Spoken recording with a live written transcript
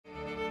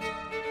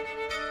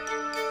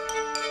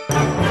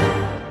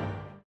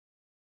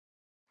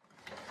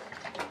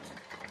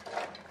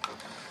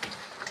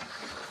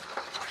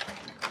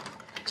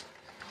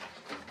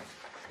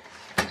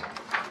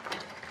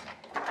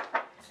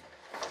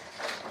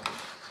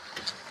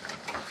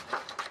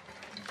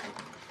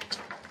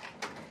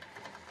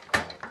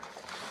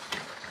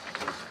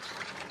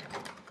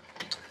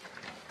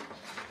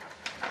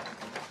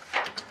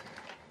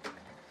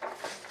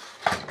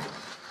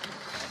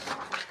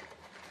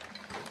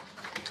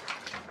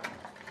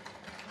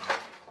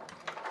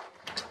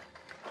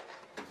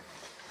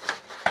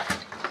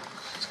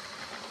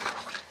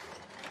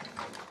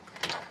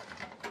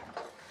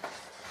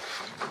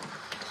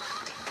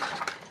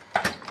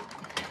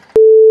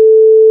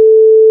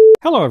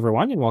Hello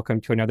everyone, and welcome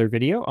to another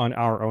video on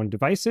our own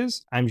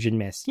devices. I'm Jean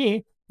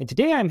Messier, and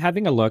today I'm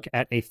having a look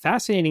at a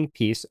fascinating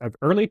piece of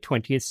early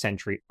 20th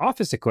century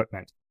office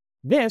equipment.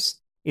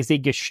 This is a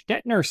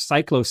Gestetner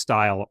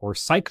Cyclostyle or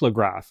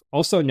Cyclograph,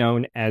 also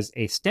known as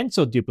a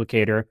Stencil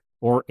duplicator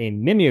or a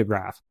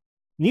Mimeograph.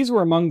 These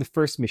were among the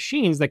first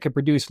machines that could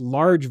produce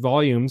large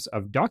volumes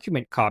of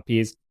document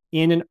copies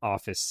in an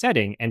office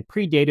setting and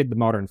predated the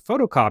modern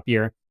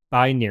photocopier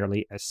by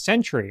nearly a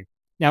century.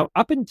 Now,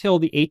 up until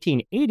the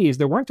 1880s,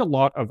 there weren't a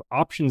lot of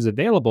options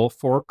available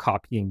for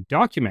copying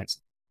documents.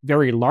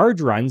 Very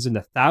large runs in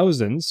the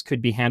thousands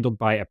could be handled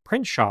by a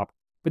print shop,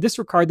 but this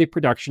required the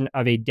production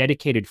of a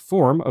dedicated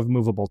form of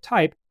movable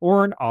type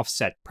or an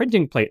offset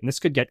printing plate, and this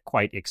could get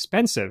quite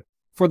expensive.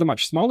 For the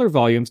much smaller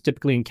volumes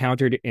typically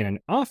encountered in an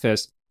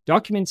office,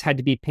 documents had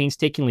to be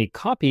painstakingly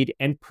copied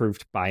and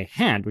proofed by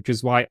hand, which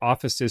is why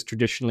offices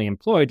traditionally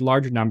employed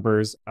large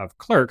numbers of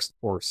clerks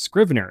or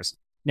scriveners.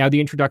 Now,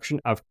 the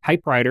introduction of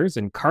typewriters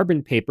and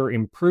carbon paper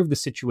improved the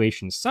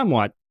situation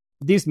somewhat,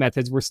 but these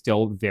methods were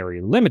still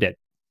very limited.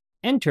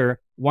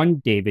 Enter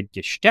one David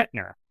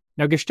Gestetner.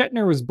 Now,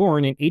 Gestetner was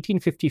born in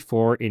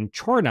 1854 in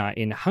Csorna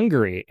in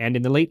Hungary, and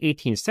in the late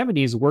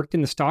 1870s worked in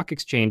the stock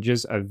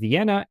exchanges of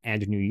Vienna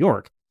and New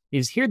York. It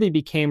is here that he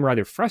became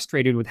rather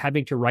frustrated with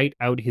having to write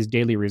out his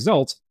daily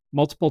results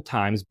multiple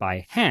times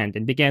by hand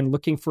and began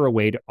looking for a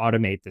way to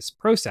automate this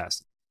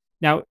process.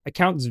 Now,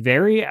 accounts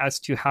vary as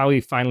to how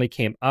he finally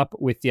came up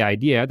with the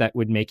idea that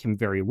would make him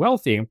very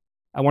wealthy.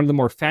 One of the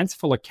more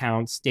fanciful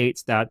accounts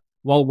states that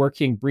while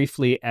working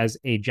briefly as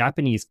a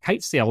Japanese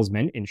kite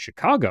salesman in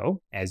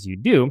Chicago, as you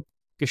do,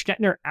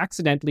 Gestetner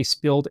accidentally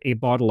spilled a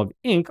bottle of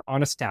ink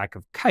on a stack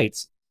of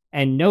kites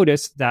and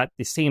noticed that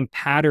the same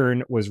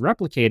pattern was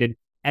replicated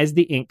as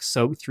the ink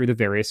soaked through the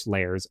various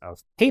layers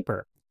of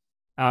paper.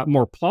 A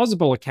more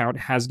plausible account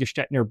has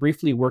Gestetner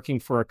briefly working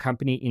for a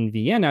company in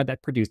Vienna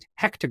that produced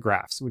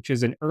hectographs, which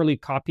is an early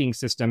copying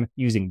system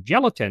using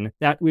gelatin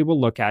that we will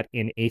look at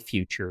in a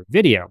future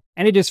video.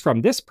 And it is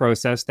from this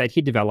process that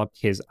he developed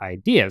his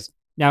ideas.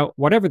 Now,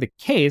 whatever the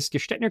case,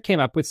 Gestetner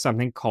came up with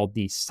something called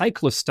the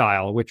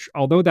Cyclostyle, which,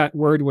 although that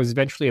word was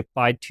eventually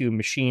applied to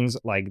machines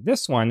like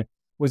this one,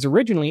 was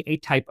originally a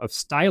type of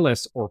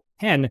stylus or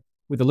pen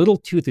with a little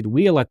toothed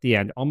wheel at the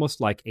end,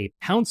 almost like a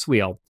pounce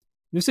wheel.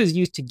 This is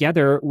used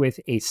together with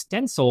a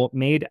stencil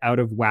made out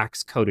of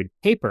wax-coated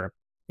paper.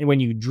 And when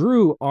you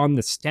drew on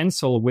the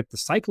stencil with the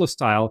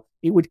cyclostyle,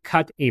 it would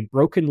cut a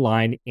broken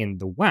line in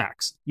the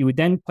wax. You would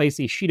then place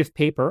a sheet of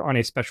paper on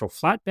a special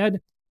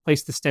flatbed,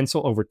 place the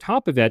stencil over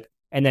top of it,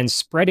 and then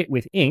spread it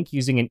with ink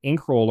using an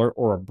ink roller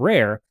or a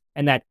brayer,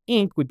 and that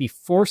ink would be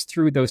forced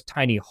through those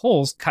tiny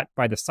holes cut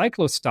by the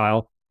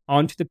cyclostyle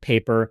onto the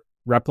paper,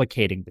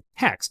 replicating the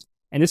text.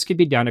 And this could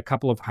be done a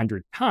couple of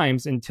hundred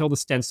times until the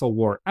stencil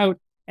wore out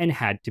and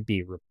had to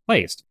be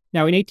replaced.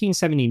 Now, in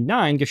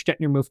 1879,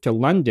 Gestetner moved to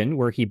London,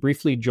 where he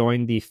briefly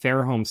joined the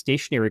Fairholme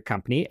Stationery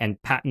Company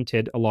and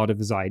patented a lot of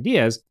his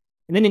ideas.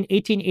 And then in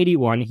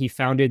 1881, he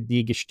founded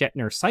the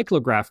Gestetner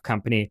Cyclograph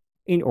Company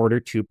in order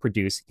to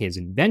produce his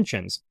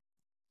inventions.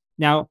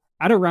 Now,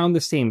 at around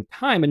the same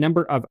time, a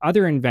number of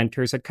other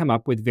inventors had come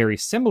up with very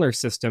similar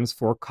systems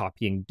for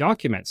copying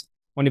documents.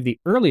 One of the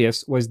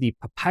earliest was the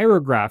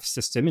Papyrograph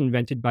system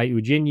invented by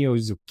Eugenio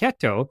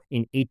Zucchetto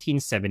in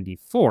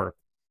 1874.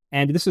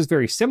 And this was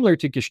very similar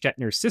to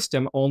Gestetner's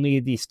system, only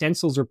the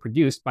stencils were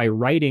produced by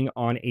writing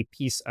on a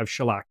piece of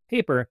shellac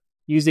paper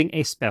using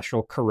a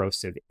special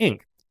corrosive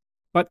ink.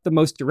 But the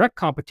most direct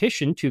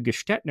competition to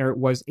Gestetner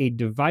was a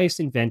device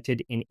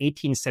invented in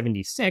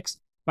 1876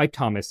 by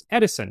Thomas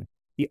Edison,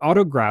 the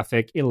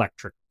autographic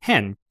electric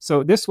pen.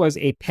 So this was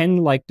a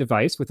pen-like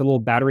device with a little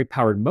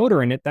battery-powered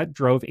motor in it that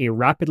drove a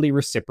rapidly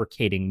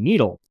reciprocating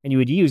needle. And you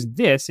would use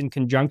this in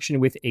conjunction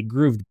with a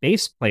grooved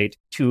base plate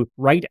to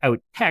write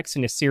out text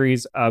in a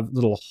series of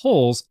little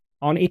holes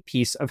on a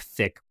piece of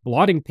thick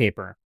blotting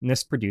paper. And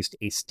this produced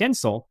a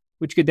stencil,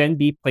 which could then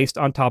be placed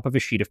on top of a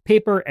sheet of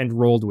paper and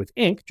rolled with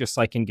ink, just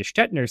like in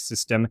Gestetner's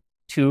system,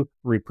 to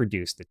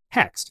reproduce the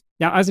text.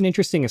 Now, as an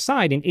interesting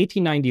aside, in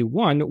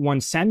 1891,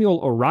 one Samuel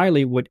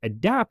O'Reilly would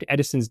adapt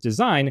Edison's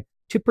design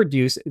to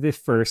produce the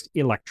first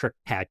electric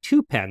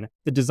tattoo pen,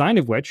 the design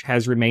of which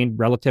has remained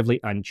relatively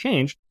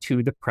unchanged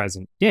to the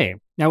present day.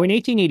 Now, in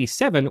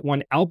 1887,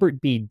 one Albert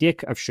B.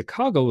 Dick of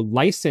Chicago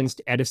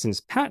licensed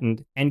Edison's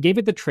patent and gave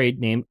it the trade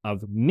name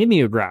of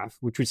Mimeograph,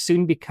 which would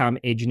soon become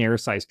a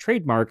genericized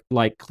trademark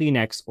like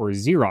Kleenex or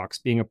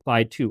Xerox, being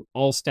applied to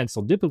all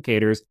stencil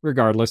duplicators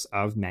regardless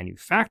of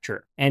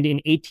manufacturer. And in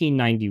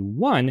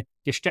 1891,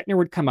 Gestetner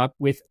would come up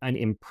with an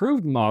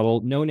improved model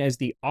known as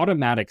the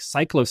automatic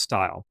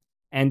cyclostyle.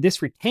 And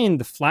this retained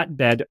the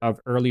flatbed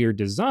of earlier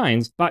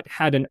designs, but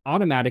had an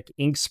automatic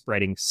ink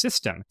spreading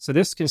system. So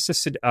this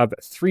consisted of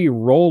 3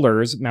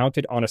 rollers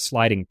mounted on a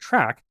sliding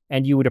track,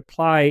 and you would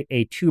apply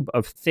a tube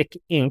of thick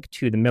ink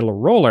to the middle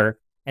roller,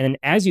 and then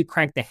as you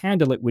crank the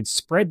handle, it would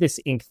spread this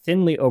ink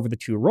thinly over the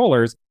 2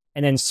 rollers,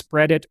 and then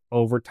spread it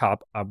over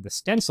top of the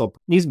stencil.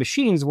 These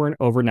machines were an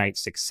overnight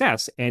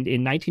success, and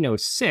in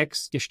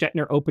 1906,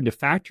 Gestetner opened a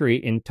factory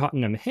in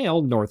Tottenham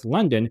Hale, North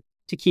London,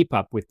 to keep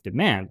up with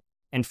demand.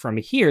 And from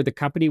here, the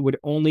company would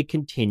only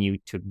continue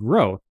to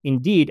grow.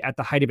 Indeed, at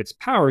the height of its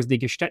powers, the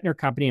Gestetner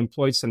company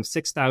employed some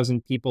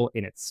 6,000 people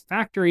in its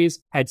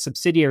factories, had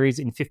subsidiaries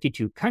in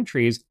 52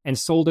 countries, and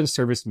sold and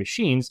serviced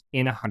machines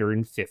in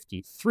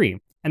 153.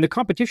 And the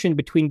competition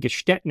between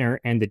Gestetner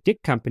and the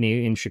Dick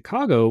Company in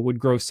Chicago would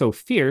grow so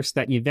fierce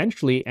that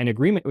eventually an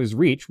agreement was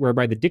reached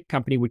whereby the Dick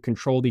Company would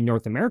control the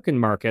North American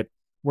market,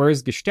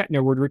 whereas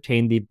Gestetner would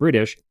retain the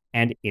British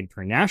and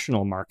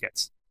international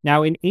markets.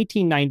 Now, in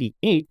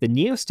 1898, the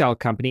Neostyle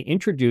Company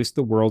introduced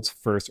the world's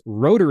first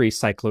Rotary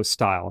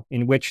Cyclostyle,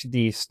 in which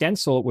the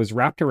stencil was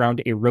wrapped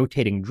around a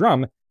rotating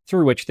drum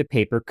through which the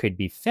paper could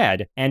be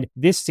fed. And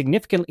this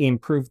significantly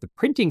improved the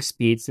printing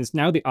speed, since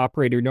now the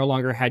operator no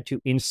longer had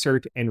to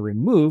insert and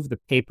remove the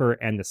paper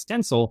and the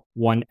stencil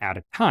one at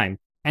a time.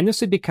 And this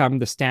would become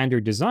the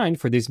standard design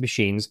for these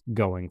machines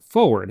going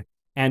forward.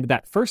 And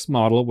that first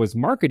model was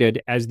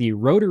marketed as the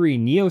Rotary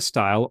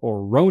Neostyle,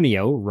 or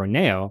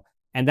Roneo,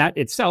 and that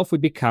itself would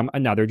become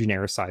another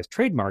genericized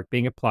trademark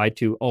being applied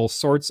to all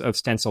sorts of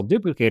stencil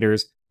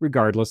duplicators,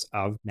 regardless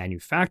of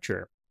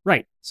manufacturer.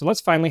 Right, so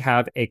let's finally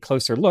have a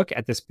closer look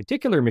at this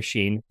particular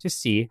machine to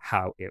see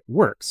how it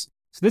works.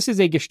 So this is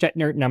a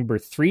Gestetner number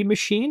 3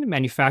 machine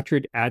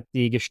manufactured at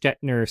the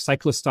Gestetner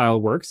Cyclostyle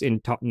works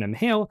in Tottenham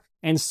Hale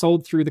and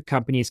sold through the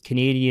company's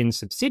Canadian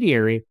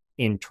subsidiary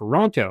in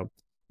Toronto.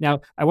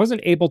 Now, I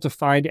wasn't able to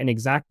find an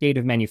exact date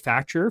of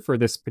manufacture for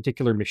this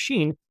particular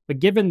machine, but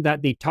given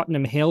that the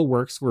Tottenham Hale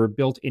works were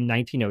built in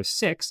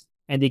 1906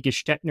 and the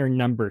Gestetner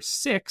number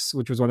 6,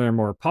 which was one of their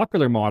more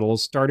popular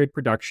models, started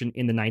production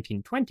in the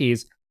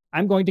 1920s,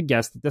 I'm going to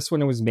guess that this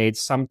one was made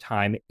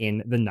sometime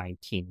in the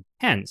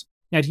 1910s.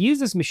 Now, to use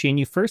this machine,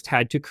 you first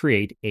had to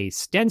create a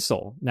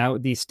stencil. Now,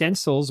 the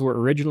stencils were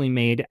originally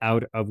made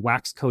out of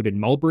wax-coated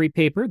mulberry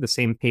paper, the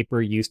same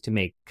paper used to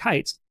make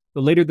kites,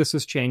 but later this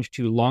was changed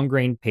to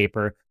long-grain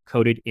paper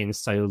coated in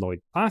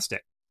celluloid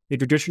plastic. The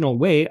traditional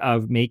way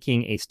of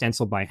making a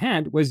stencil by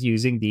hand was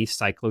using the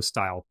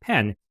Cyclostyle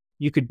pen.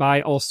 You could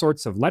buy all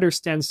sorts of letter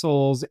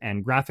stencils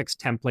and graphics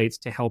templates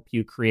to help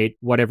you create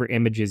whatever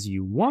images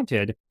you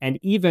wanted, and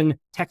even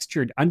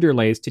textured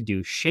underlays to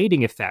do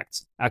shading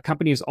effects.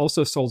 Companies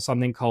also sold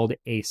something called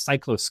a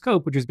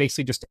cycloscope, which is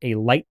basically just a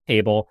light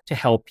table to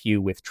help you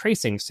with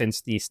tracing,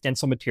 since the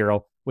stencil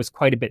material was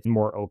quite a bit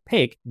more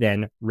opaque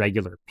than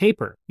regular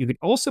paper. You could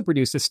also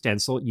produce a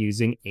stencil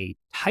using a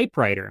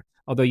typewriter,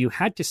 although you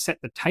had to set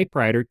the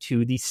typewriter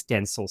to the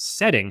stencil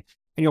setting.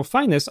 And you'll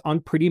find this on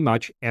pretty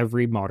much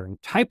every modern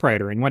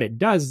typewriter. And what it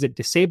does is it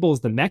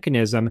disables the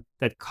mechanism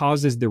that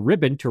causes the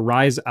ribbon to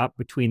rise up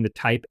between the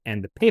type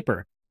and the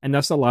paper, and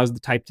thus allows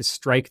the type to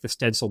strike the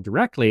stencil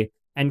directly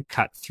and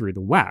cut through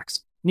the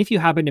wax. And if you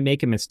happen to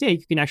make a mistake,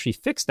 you can actually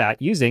fix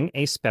that using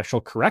a special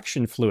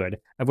correction fluid,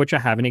 of which I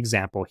have an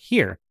example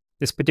here.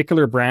 This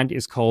particular brand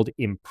is called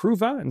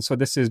Improva, and so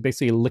this is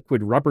basically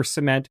liquid rubber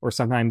cement, or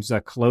sometimes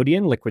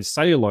collodion, liquid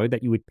celluloid,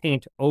 that you would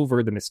paint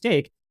over the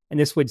mistake, and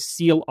this would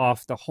seal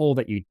off the hole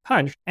that you'd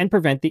punched and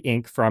prevent the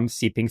ink from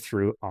seeping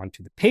through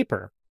onto the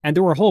paper. And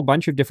there were a whole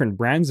bunch of different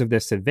brands of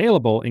this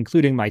available,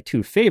 including my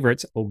two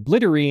favorites,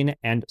 Obliterine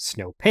and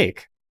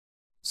Snowpake.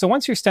 So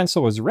once your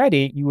stencil was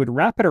ready, you would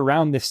wrap it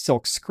around this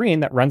silk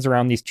screen that runs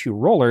around these two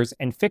rollers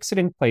and fix it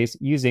in place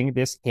using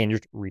this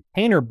hinged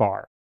retainer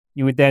bar.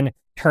 You would then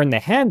turn the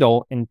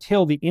handle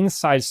until the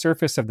inside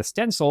surface of the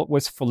stencil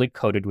was fully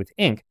coated with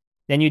ink.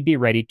 Then you'd be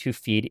ready to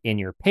feed in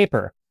your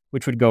paper,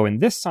 which would go in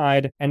this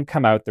side and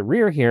come out the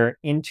rear here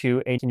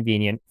into a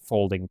convenient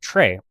folding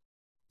tray.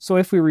 So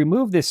if we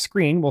remove this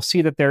screen, we'll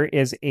see that there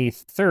is a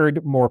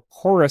third, more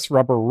porous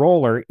rubber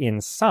roller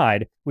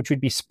inside, which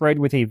would be spread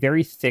with a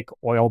very thick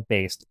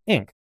oil-based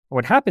ink.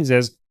 What happens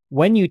is,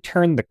 when you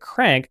turn the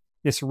crank,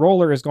 this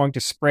roller is going to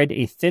spread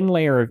a thin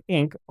layer of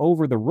ink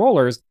over the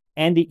rollers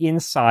and the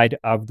inside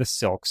of the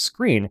silk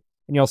screen.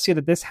 And you'll see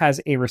that this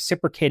has a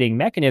reciprocating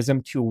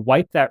mechanism to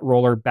wipe that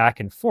roller back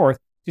and forth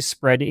to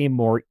spread a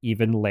more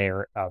even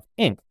layer of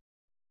ink.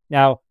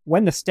 Now,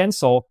 when the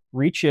stencil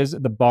reaches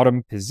the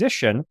bottom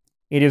position,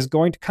 it is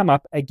going to come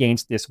up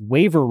against this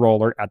waver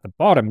roller at the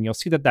bottom. And you'll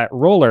see that that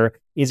roller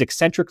is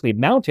eccentrically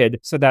mounted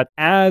so that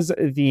as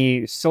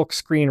the silk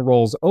screen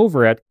rolls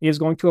over it, it is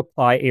going to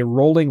apply a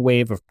rolling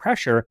wave of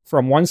pressure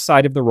from one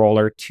side of the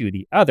roller to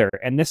the other.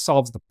 And this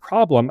solves the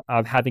problem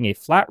of having a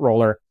flat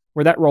roller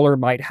where that roller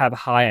might have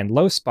high and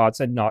low spots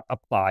and not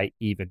apply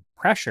even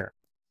pressure.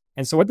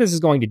 And so what this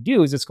is going to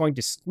do is it's going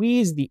to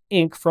squeeze the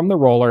ink from the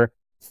roller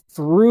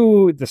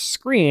through the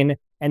screen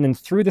and then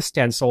through the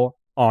stencil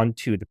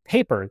onto the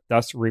paper,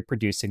 thus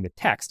reproducing the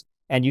text.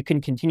 And you can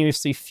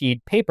continuously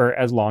feed paper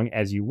as long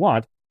as you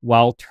want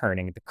while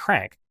turning the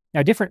crank.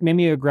 Now, different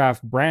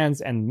mimeograph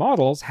brands and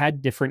models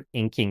had different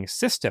inking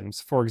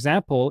systems. For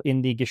example,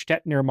 in the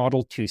Gestetner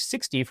Model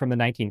 260 from the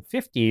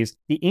 1950s,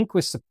 the ink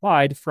was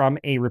supplied from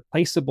a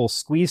replaceable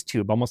squeeze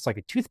tube, almost like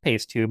a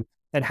toothpaste tube,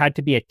 that had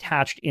to be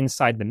attached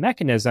inside the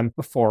mechanism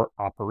before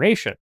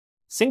operation.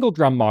 Single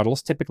drum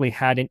models typically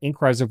had an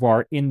ink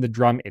reservoir in the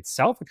drum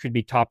itself, which would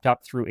be topped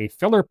up through a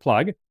filler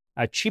plug,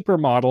 Cheaper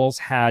models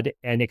had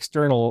an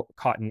external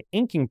cotton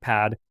inking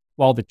pad,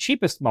 while the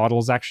cheapest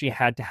models actually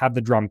had to have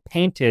the drum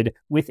painted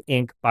with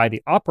ink by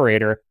the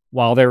operator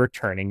while they're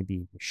returning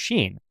the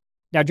machine.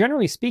 Now,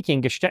 generally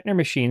speaking, Gestetner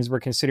machines were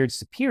considered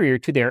superior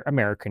to their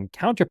American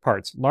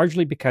counterparts,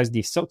 largely because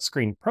the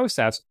silkscreen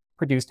process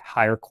produced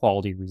higher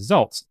quality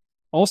results.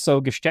 Also,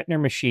 Gestetner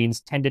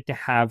machines tended to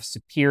have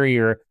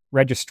superior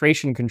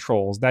registration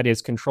controls, that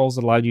is, controls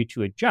that allowed you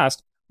to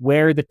adjust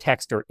where the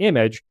text or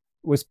image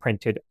was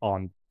printed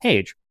on the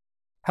page.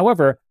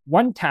 However,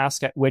 one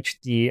task at which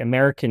the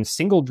American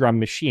single drum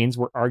machines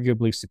were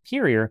arguably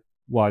superior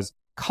was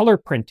color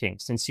printing,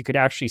 since you could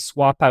actually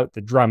swap out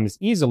the drums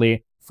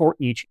easily for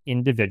each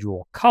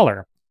individual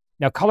color.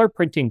 Now, color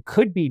printing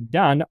could be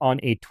done on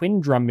a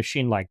twin drum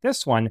machine like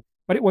this one,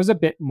 but it was a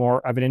bit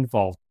more of an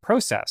involved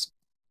process.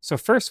 So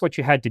first, what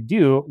you had to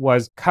do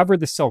was cover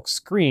the silk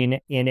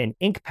screen in an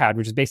ink pad,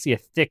 which is basically a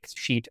thick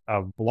sheet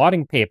of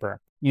blotting paper.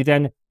 You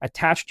then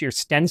attached your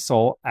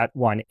stencil at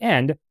one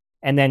end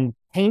and then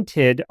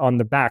painted on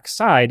the back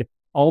side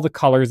all the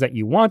colors that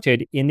you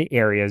wanted in the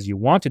areas you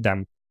wanted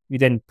them. You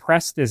then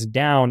pressed this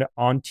down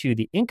onto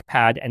the ink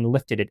pad and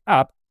lifted it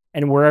up,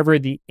 and wherever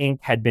the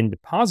ink had been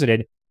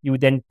deposited, you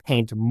would then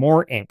paint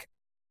more ink.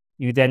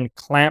 You then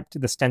clamped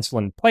the stencil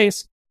in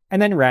place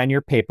and then ran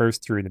your papers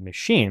through the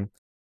machine.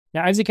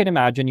 Now, as you can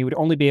imagine, you would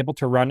only be able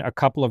to run a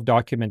couple of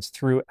documents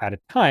through at a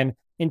time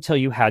until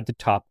you had to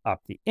top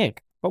up the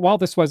ink. But while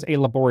this was a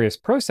laborious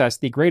process,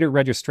 the greater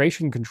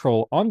registration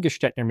control on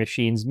Gestetner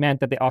machines meant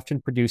that they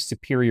often produced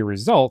superior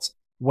results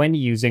when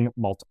using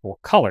multiple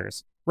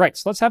colors. Right,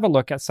 so let's have a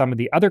look at some of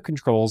the other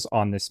controls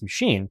on this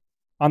machine.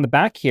 On the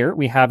back here,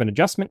 we have an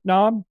adjustment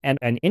knob and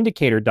an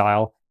indicator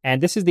dial,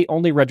 and this is the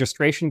only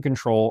registration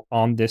control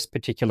on this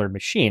particular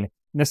machine.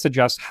 And this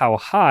adjusts how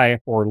high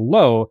or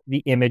low the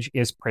image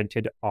is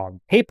printed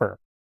on paper.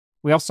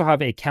 We also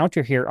have a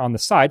counter here on the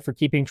side for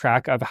keeping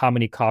track of how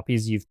many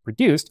copies you've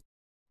produced.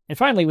 And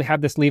finally, we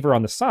have this lever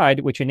on the side,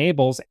 which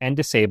enables and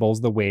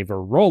disables the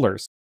waver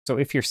rollers. So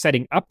if you're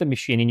setting up the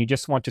machine and you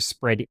just want to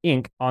spread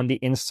ink on the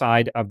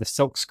inside of the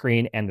silk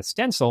screen and the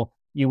stencil,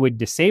 you would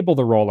disable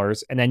the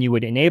rollers and then you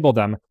would enable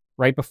them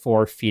right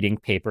before feeding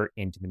paper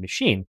into the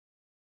machine.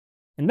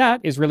 And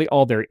that is really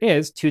all there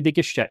is to the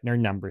Gestetner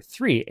number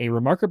 3, a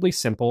remarkably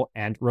simple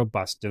and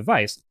robust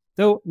device,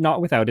 though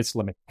not without its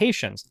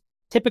limitations.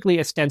 Typically,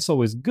 a stencil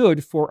was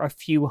good for a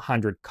few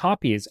hundred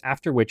copies,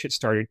 after which it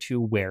started to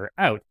wear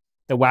out.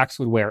 The wax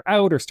would wear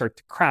out or start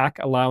to crack,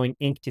 allowing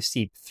ink to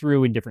seep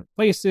through in different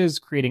places,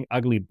 creating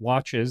ugly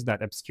blotches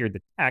that obscured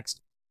the text.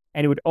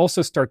 And it would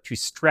also start to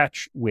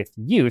stretch with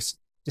use,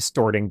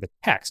 distorting the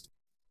text.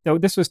 Though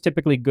this was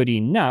typically good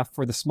enough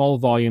for the small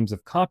volumes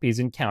of copies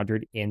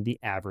encountered in the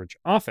average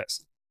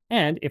office.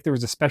 And if there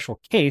was a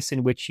special case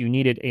in which you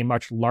needed a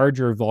much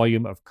larger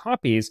volume of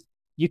copies,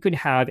 you could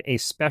have a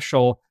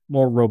special,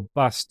 more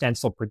robust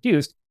stencil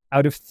produced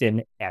out of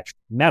thin etched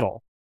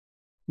metal.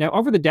 Now,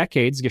 over the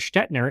decades,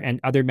 Gestetner and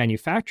other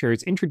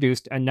manufacturers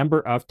introduced a number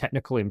of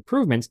technical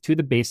improvements to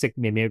the basic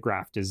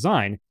mimeograph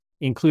design,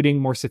 including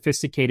more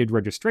sophisticated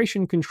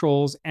registration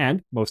controls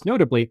and, most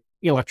notably,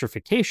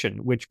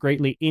 electrification, which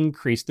greatly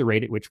increased the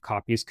rate at which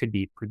copies could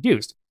be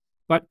produced.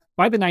 But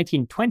by the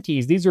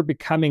 1920s, these were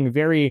becoming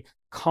very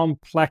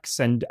complex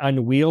and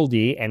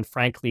unwieldy and,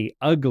 frankly,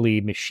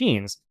 ugly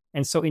machines.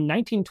 And so in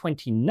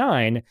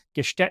 1929,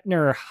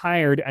 Gestetner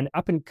hired an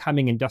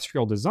up-and-coming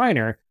industrial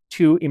designer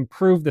to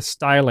improve the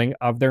styling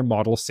of their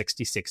Model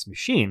 66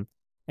 machine.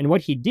 And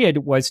what he did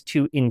was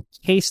to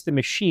encase the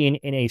machine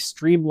in a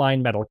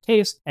streamlined metal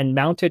case and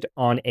mount it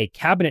on a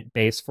cabinet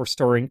base for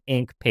storing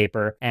ink,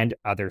 paper, and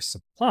other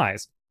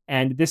supplies.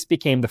 And this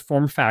became the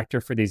form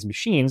factor for these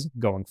machines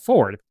going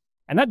forward.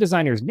 And that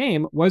designer's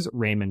name was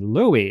Raymond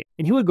Loewy,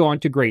 and he would go on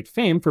to great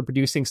fame for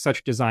producing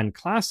such design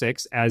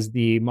classics as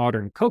the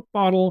modern Coke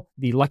bottle,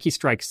 the Lucky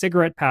Strike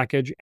cigarette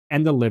package,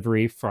 and the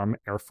livery from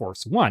Air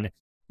Force One.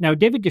 Now,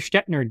 David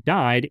Gestetner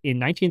died in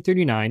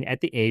 1939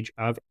 at the age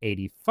of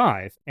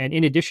 85, and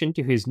in addition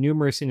to his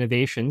numerous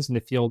innovations in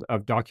the field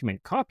of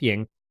document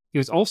copying, he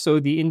was also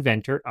the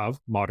inventor of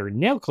modern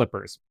nail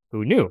clippers.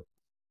 Who knew?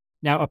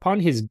 Now, upon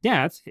his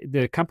death,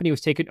 the company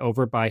was taken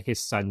over by his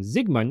son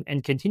Zygmunt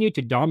and continued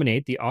to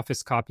dominate the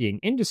office copying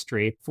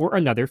industry for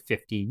another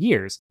 50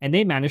 years. And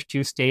they managed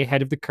to stay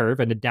ahead of the curve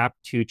and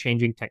adapt to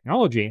changing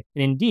technology.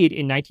 And indeed,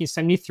 in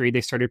 1973,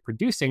 they started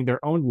producing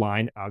their own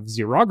line of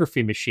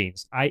xerography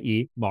machines,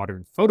 i.e.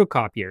 modern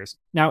photocopiers.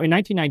 Now, in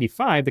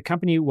 1995, the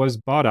company was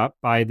bought up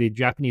by the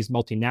Japanese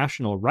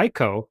multinational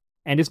Ricoh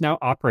and is now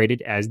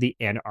operated as the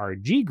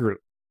NRG Group.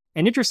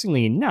 And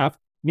interestingly enough,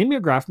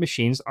 mimeograph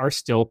machines are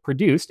still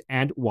produced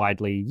and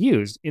widely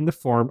used in the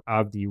form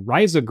of the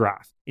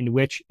Risograph, in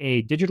which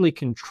a digitally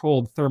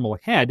controlled thermal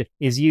head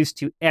is used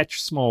to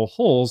etch small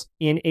holes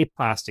in a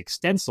plastic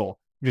stencil,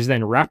 which is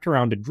then wrapped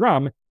around a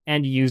drum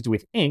and used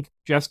with ink,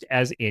 just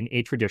as in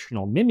a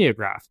traditional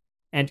mimeograph.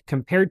 And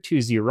compared to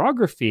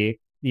xerography,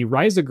 the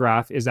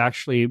Risograph is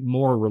actually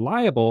more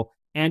reliable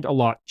and a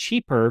lot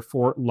cheaper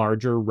for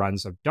larger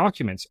runs of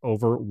documents,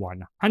 over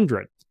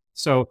 100.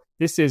 So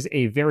this is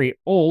a very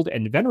old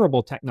and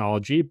venerable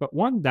technology, but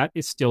one that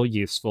is still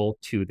useful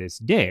to this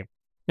day.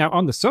 Now,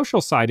 on the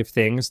social side of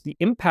things, the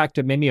impact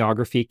of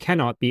mimeography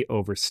cannot be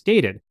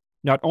overstated.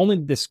 Not only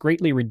did this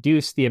greatly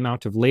reduce the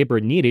amount of labor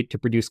needed to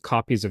produce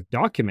copies of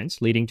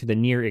documents, leading to the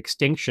near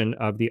extinction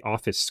of the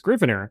office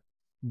scrivener,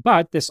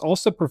 but this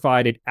also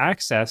provided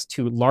access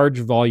to large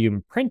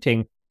volume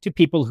printing to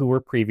people who were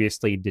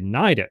previously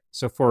denied it.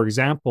 So, for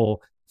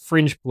example,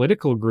 fringe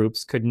political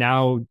groups could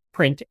now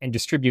print and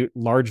distribute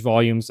large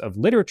volumes of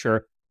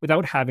literature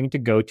without having to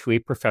go to a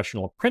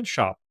professional print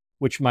shop,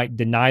 which might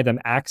deny them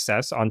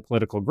access on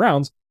political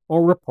grounds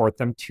or report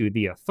them to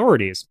the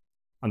authorities.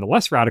 On the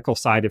less radical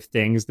side of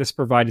things, this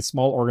provided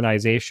small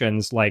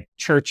organizations like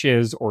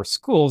churches or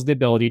schools the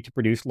ability to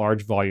produce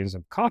large volumes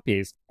of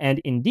copies. And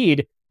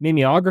indeed,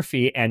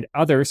 mimeography and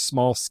other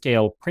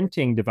small-scale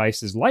printing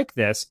devices like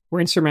this were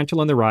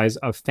instrumental in the rise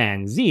of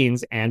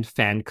fanzines and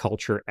fan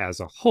culture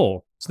as a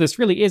whole. So this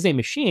really is a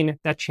machine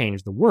that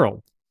changed the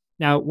world.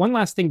 Now, one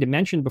last thing to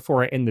mention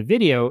before I end the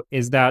video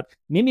is that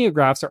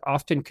mimeographs are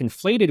often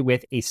conflated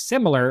with a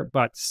similar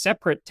but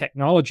separate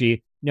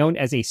technology known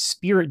as a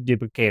spirit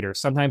duplicator,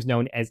 sometimes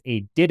known as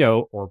a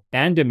ditto or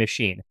banda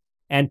machine.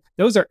 And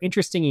those are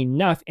interesting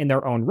enough in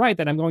their own right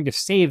that I'm going to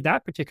save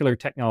that particular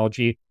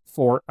technology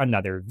for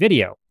another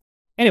video.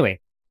 Anyway,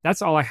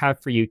 that's all I have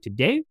for you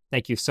today.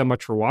 Thank you so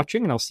much for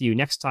watching, and I'll see you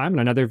next time in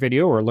another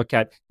video or look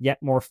at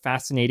yet more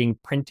fascinating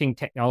printing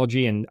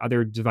technology and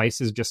other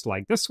devices just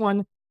like this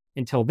one.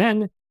 Until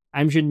then,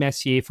 I'm Jean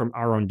Messier from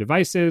Our Own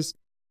Devices.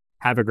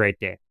 Have a great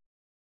day.